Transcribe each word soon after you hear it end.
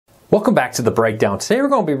Welcome back to the breakdown. Today we're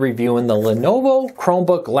going to be reviewing the Lenovo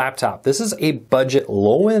Chromebook laptop. This is a budget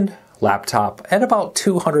low-end laptop at about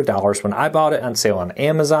 $200 when I bought it on sale on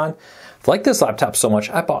Amazon. I like this laptop so much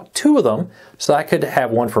I bought two of them so I could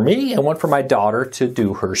have one for me and one for my daughter to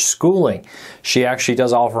do her schooling. She actually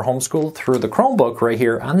does all of her homeschool through the Chromebook right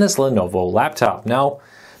here on this Lenovo laptop. Now,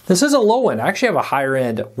 this is a low-end. I actually have a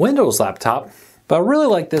higher-end Windows laptop, but I really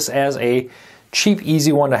like this as a cheap,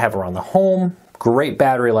 easy one to have around the home. Great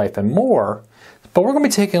battery life and more, but we're going to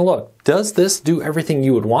be taking a look. Does this do everything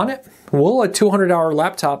you would want it? Will a $200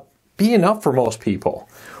 laptop be enough for most people?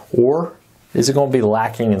 Or is it going to be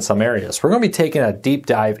lacking in some areas? We're going to be taking a deep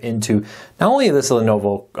dive into not only this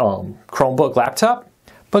Lenovo Chromebook laptop,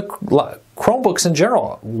 but Chromebooks in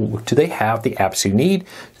general. Do they have the apps you need?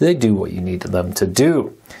 Do they do what you need them to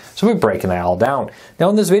do? So we're breaking that all down. Now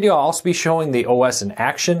in this video, I'll also be showing the OS in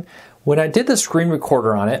action. When I did the screen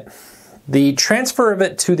recorder on it, the transfer of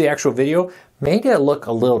it to the actual video made it look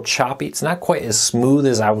a little choppy. It's not quite as smooth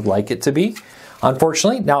as I would like it to be,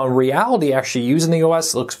 unfortunately. Now in reality, actually using the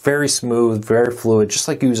OS looks very smooth, very fluid, just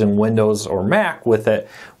like using Windows or Mac with it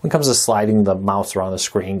when it comes to sliding the mouse around the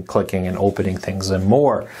screen, clicking and opening things and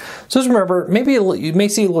more. So just remember, maybe you may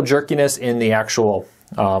see a little jerkiness in the actual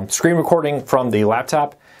screen recording from the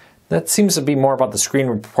laptop. That seems to be more about the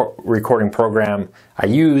screen recording program I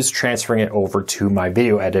use, transferring it over to my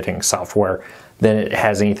video editing software than it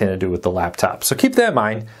has anything to do with the laptop. So keep that in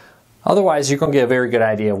mind. Otherwise, you're going to get a very good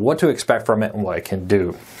idea of what to expect from it and what it can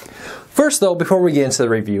do. First though, before we get into the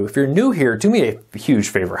review, if you're new here, do me a huge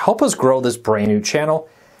favor. Help us grow this brand new channel.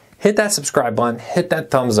 Hit that subscribe button, hit that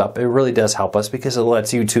thumbs up. It really does help us because it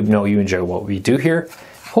lets YouTube know you enjoy what we do here.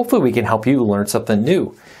 Hopefully we can help you learn something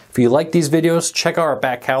new. If you like these videos, check out our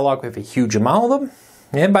back catalog. We have a huge amount of them.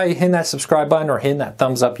 And by hitting that subscribe button or hitting that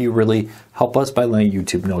thumbs up, you really help us by letting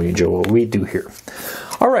YouTube know you enjoy what we do here.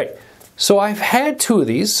 All right, so I've had two of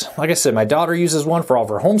these. Like I said, my daughter uses one for all of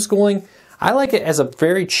her homeschooling. I like it as a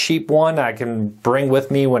very cheap one I can bring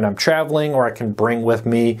with me when I'm traveling, or I can bring with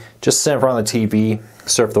me, just sit in front of the TV,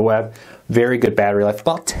 surf the web. Very good battery life,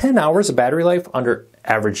 about 10 hours of battery life under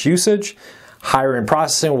average usage. Higher end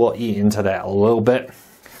processing, we'll eat into that a little bit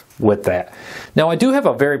with that. Now I do have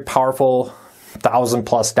a very powerful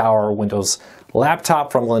 $1,000+ Windows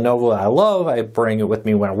laptop from Lenovo that I love. I bring it with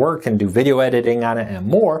me when I work and do video editing on it and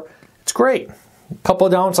more. It's great. A couple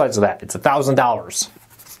of downsides of that. It's $1,000.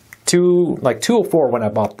 Like $204 when I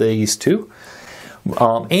bought these two.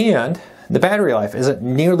 And the battery life isn't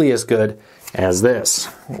nearly as good as this.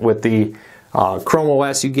 With the Chrome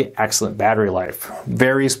OS, you get excellent battery life.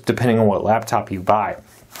 Varies depending on what laptop you buy.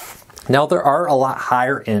 Now there are a lot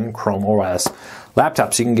higher end Chrome OS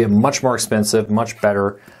laptops. You can get much more expensive, much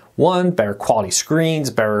better better quality screens,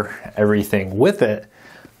 better everything with it.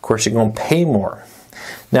 Of course, you're going to pay more.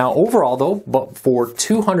 Now overall though, but for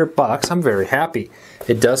 $200, I'm very happy.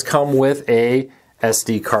 It does come with a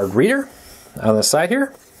SD card reader on the side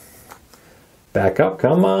here. Back up,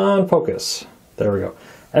 come on, focus. There we go.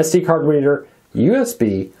 SD card reader,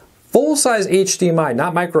 USB, full-size HDMI,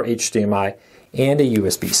 not micro HDMI, and a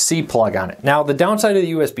USB-C plug on it. Now the downside of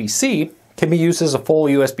the USB-C can be used as a full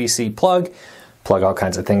USB-C plug all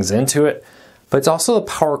kinds of things into it, but it's also the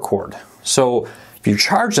power cord. So if you're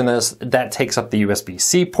charging this, that takes up the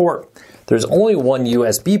USB-C port. There's only one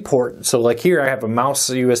USB port, so like here I have a mouse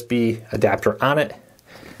USB adapter on it.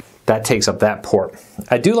 That takes up that port.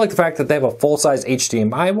 I do like the fact that they have a full-size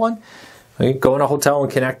HDMI one. You go in a hotel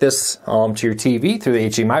and connect this to your TV through the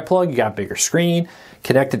HDMI plug. You got a bigger screen,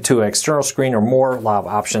 connect it to an external screen or more. A lot of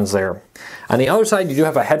options there. On the other side, you do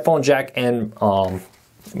have a headphone jack and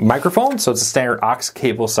microphone. So it's a standard aux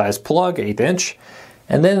cable size plug, 1/8 inch.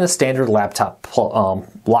 And then the standard laptop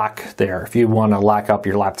lock there if you want to lock up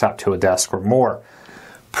your laptop to a desk or more.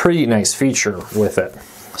 Pretty nice feature with it.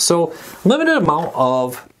 So limited amount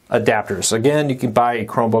of adapters. Again, you can buy a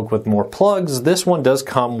Chromebook with more plugs. This one does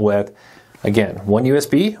come with, again, one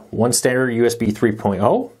USB, one standard USB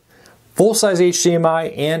 3.0, full-size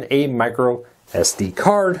HDMI, and a micro SD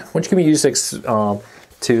card, which can be used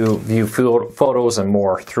to view photos and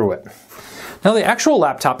more through it. Now the actual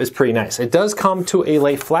laptop is pretty nice. It does come to a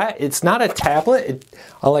lay flat. It's not a tablet.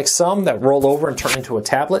 Unlike some that roll over and turn into a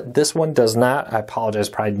tablet, this one does not. I apologize,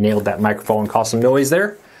 probably nailed that microphone and caused some noise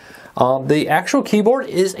there. The actual keyboard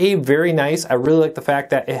is a very nice. I really like the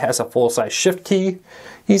fact that it has a full-size shift key.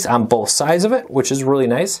 He's on both sides of it, which is really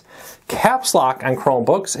nice. Caps lock on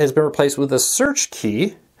Chromebooks has been replaced with a search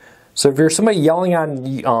key. So if you're somebody yelling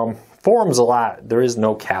on forums a lot, there is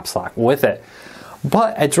no caps lock with it.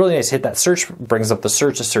 But it's really nice. Hit that search, brings up the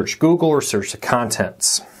search to search Google or search the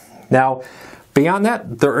contents. Now, Beyond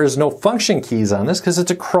that, there is no function keys on this because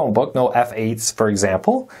it's a Chromebook, no F8s for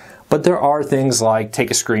example, but there are things like take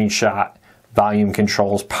a screenshot, volume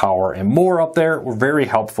controls, power, and more up there. Were very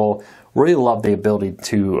helpful. Really love the ability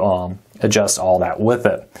to adjust all that with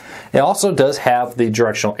it. It also does have the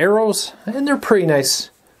directional arrows, and they're pretty nice.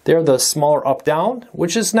 They're the smaller up-down,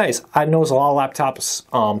 which is nice. I noticed a lot of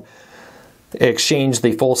laptops exchange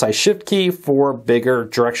the full-size shift key for bigger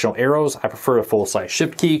directional arrows. I prefer a full-size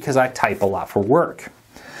shift key because I type a lot for work.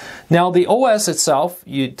 Now the OS itself,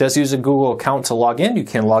 it does use a Google account to log in. You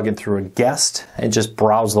can log in through a guest and just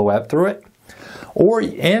browse the web through it.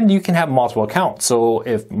 And you can have multiple accounts. So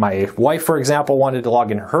if my wife, for example, wanted to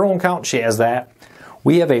log in her own account, she has that.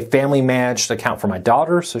 We have a family managed account for my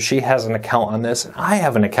daughter, so she has an account on this, and I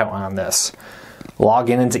have an account on this.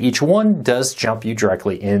 Logging into each one does jump you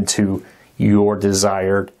directly into your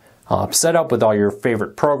desired setup with all your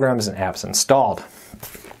favorite programs and apps installed.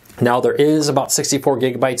 Now there is about 64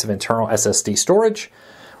 gigabytes of internal SSD storage,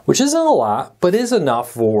 which isn't a lot, but is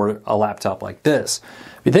enough for a laptop like this.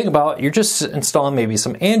 If you think about it, you're just installing maybe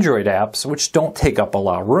some Android apps, which don't take up a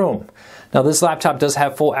lot of room. Now this laptop does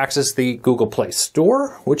have full access to the Google Play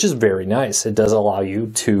Store, which is very nice. It does allow you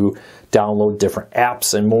to download different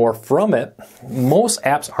apps and more from it. Most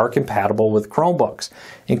apps are compatible with Chromebooks,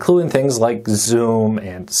 including things like Zoom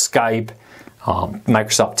and Skype,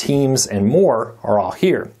 Microsoft Teams, and more are all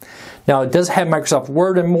here. Now it does have Microsoft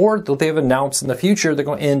Word and more that they've announced in the future. They're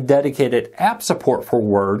going to end dedicated app support for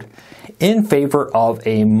Word in favor of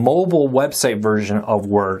a mobile website version of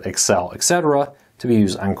Word, Excel, etc. to be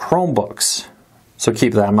used on Chromebooks. So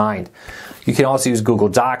keep that in mind. You can also use Google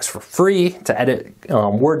Docs for free to edit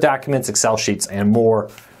Word documents, Excel sheets, and more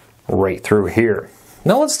right through here.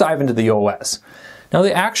 Now let's dive into the OS. Now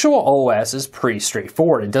the actual OS is pretty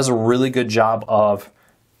straightforward. It does a really good job of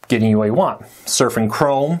getting you what you want. Surfing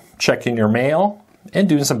Chrome, checking your mail, and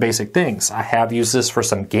doing some basic things. I have used this for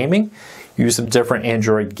some gaming, use some different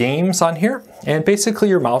Android games on here, and basically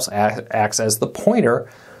your mouse acts as the pointer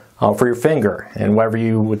for your finger, and whenever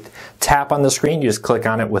you would tap on the screen, you just click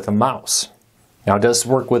on it with a mouse. Now it does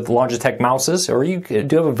work with Logitech mouses, or you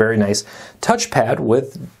do have a very nice touchpad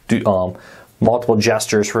with multiple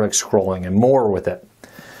gestures for like scrolling and more with it.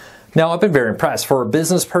 Now I've been very impressed. For a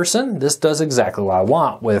business person, this does exactly what I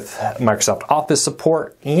want with Microsoft Office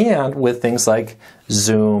support and with things like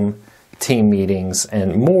Zoom, team meetings,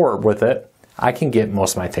 and more with it. I can get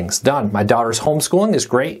most of my things done. My daughter's homeschooling is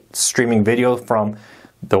great, streaming video from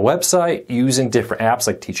the website, using different apps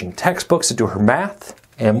like teaching textbooks to do her math,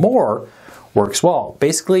 and more works well.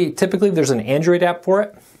 Basically, typically if there's an Android app for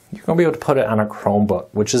it, you're going to be able to put it on a Chromebook,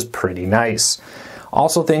 which is pretty nice.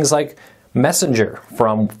 Also things like Messenger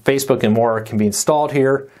from Facebook and more can be installed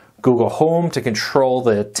here. Google Home to control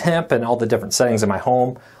the temp and all the different settings in my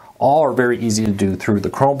home. All are very easy to do through the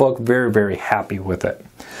Chromebook. Very, very happy with it.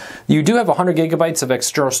 You do have 100 gigabytes of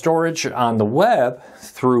external storage on the web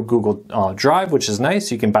through Google Drive, which is nice.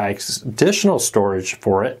 You can buy additional storage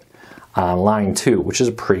for it online too, which is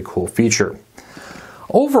a pretty cool feature.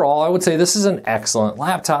 Overall, I would say this is an excellent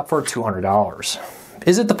laptop for $200.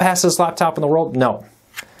 Is it the fastest laptop in the world? No.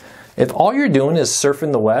 If all you're doing is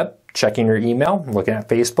surfing the web, checking your email, looking at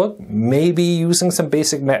Facebook, maybe using some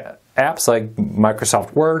basic apps like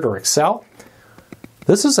Microsoft Word or Excel,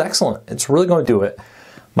 this is excellent. It's really going to do it.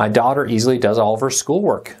 My daughter easily does all of her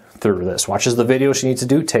schoolwork through this, watches the video she needs to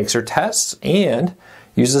do, takes her tests, and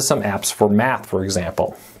uses some apps for math, for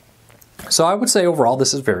example. So I would say overall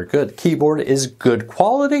this is very good. Keyboard is good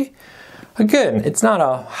quality. Again, it's not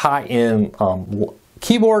a high-end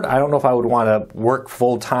keyboard. I don't know if I would want to work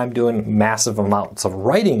full-time doing massive amounts of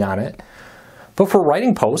writing on it. But for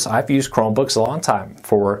writing posts, I've used Chromebooks a long time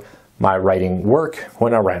for my writing work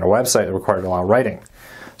when I ran a website that required a lot of writing.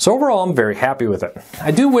 So overall, I'm very happy with it. I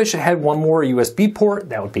do wish it had one more USB port.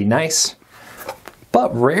 That would be nice.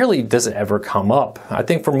 But rarely does it ever come up. I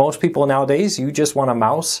think for most people nowadays, you just want a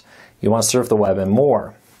mouse, you want to surf the web and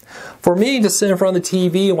more. For me, to sit in front of the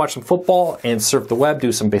TV and watch some football and surf the web,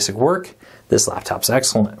 do some basic work, this laptop's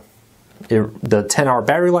excellent. The 10-hour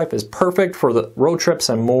battery life is perfect for the road trips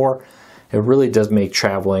and more. It really does make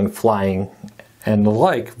traveling, flying, and the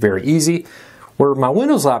like very easy. Where my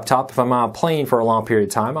Windows laptop, if I'm on a plane for a long period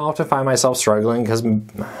of time, I'll often find myself struggling because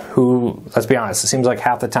let's be honest, it seems like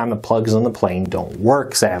half the time the plugs on the plane don't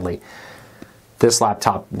work, sadly. This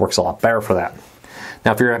laptop works a lot better for that.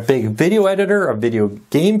 Now, if you're a big video editor, a video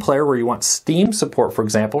game player where you want Steam support, for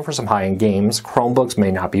example, for some high-end games, Chromebooks may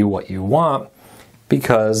not be what you want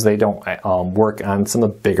because they don't work on some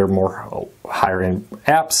of the bigger, more higher-end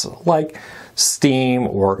apps like Steam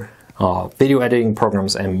or video editing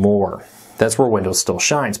programs and more. That's where Windows still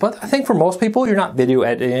shines. But I think for most people, you're not video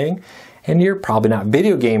editing, and you're probably not a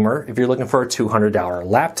video gamer if you're looking for a $200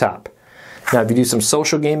 laptop. Now, if you do some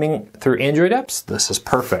social gaming through Android apps, this is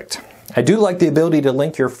perfect. I do like the ability to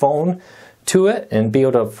link your phone to it and be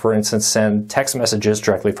able to, for instance, send text messages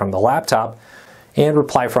directly from the laptop and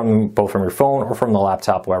reply from both from your phone or from the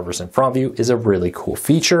laptop, wherever's in front of you, is a really cool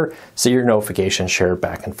feature. So your notifications share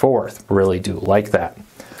back and forth. Really do like that.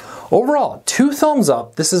 Overall, 2 thumbs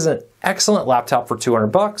up. This is an excellent laptop for 200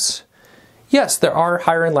 bucks. Yes, there are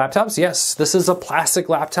higher end laptops. Yes, this is a plastic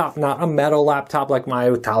laptop, not a metal laptop like my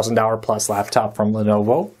 $1,000 plus laptop from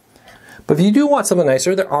Lenovo. But if you do want something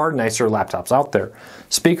nicer, there are nicer laptops out there.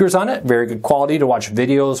 Speakers on it, very good quality to watch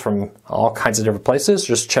videos from all kinds of different places.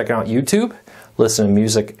 Just checking out YouTube, listen to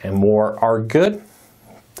music and more are good.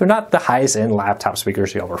 They're not the highest end laptop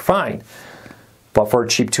speakers you'll ever find. But for a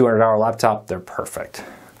cheap $200 laptop, they're perfect.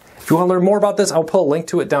 If you want to learn more about this, I'll put a link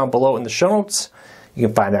to it down below in the show notes. You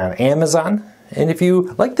can find it on Amazon. And if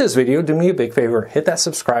you like this video, do me a big favor, hit that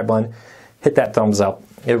subscribe button, hit that thumbs up.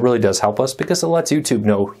 It really does help us because it lets YouTube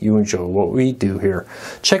know you enjoy what we do here.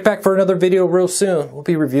 Check back for another video real soon. We'll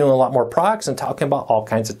be reviewing a lot more products and talking about all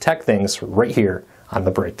kinds of tech things right here on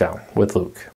The Breakdown with Luke.